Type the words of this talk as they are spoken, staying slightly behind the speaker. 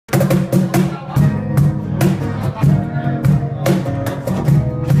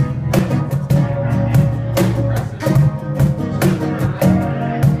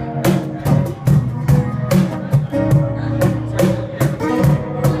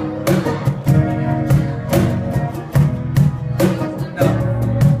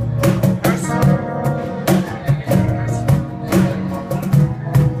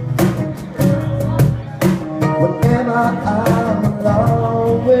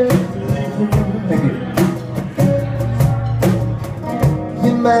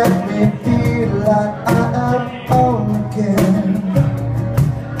make me feel like I am home again.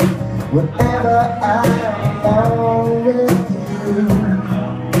 Whenever I am alone with you,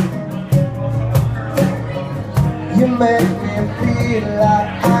 you make me feel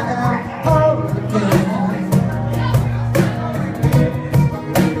like I am home again.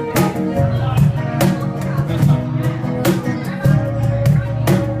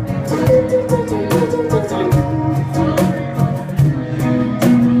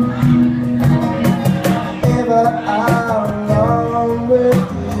 Whenever I'm alone with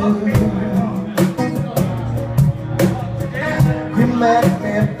you, you make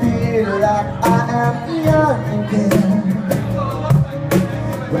me feel like I am young again.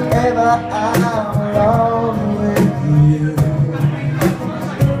 Whenever I'm alone with you,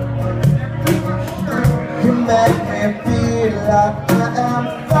 you make me feel like I am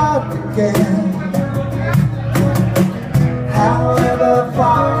fun again. However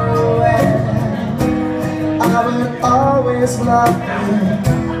far away, I will always love you.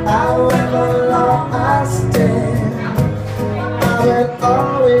 However long I stay, I will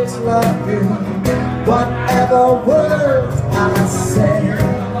always love you. Whatever words I say,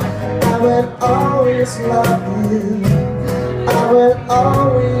 I will always love you. I will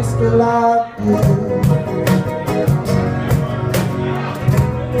always love you.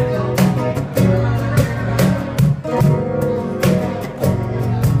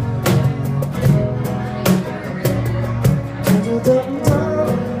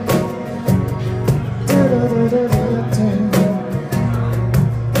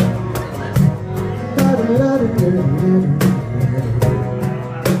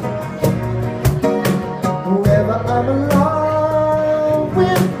 Whenever I'm alone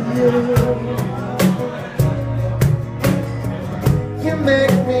with you, you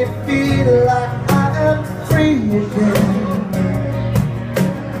make me feel like I am free again.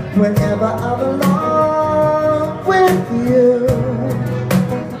 Whenever I'm alone with you,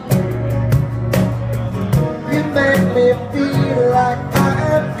 you make me feel like I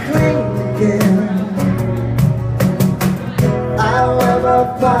am clean again. However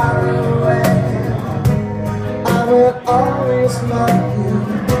far away, I will always love you.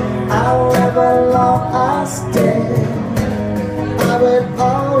 However long I stay, I will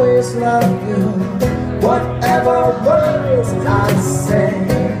always love you. Whatever words I say,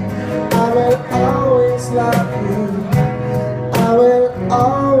 I will always love you. I will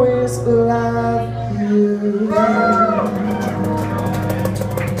always love you.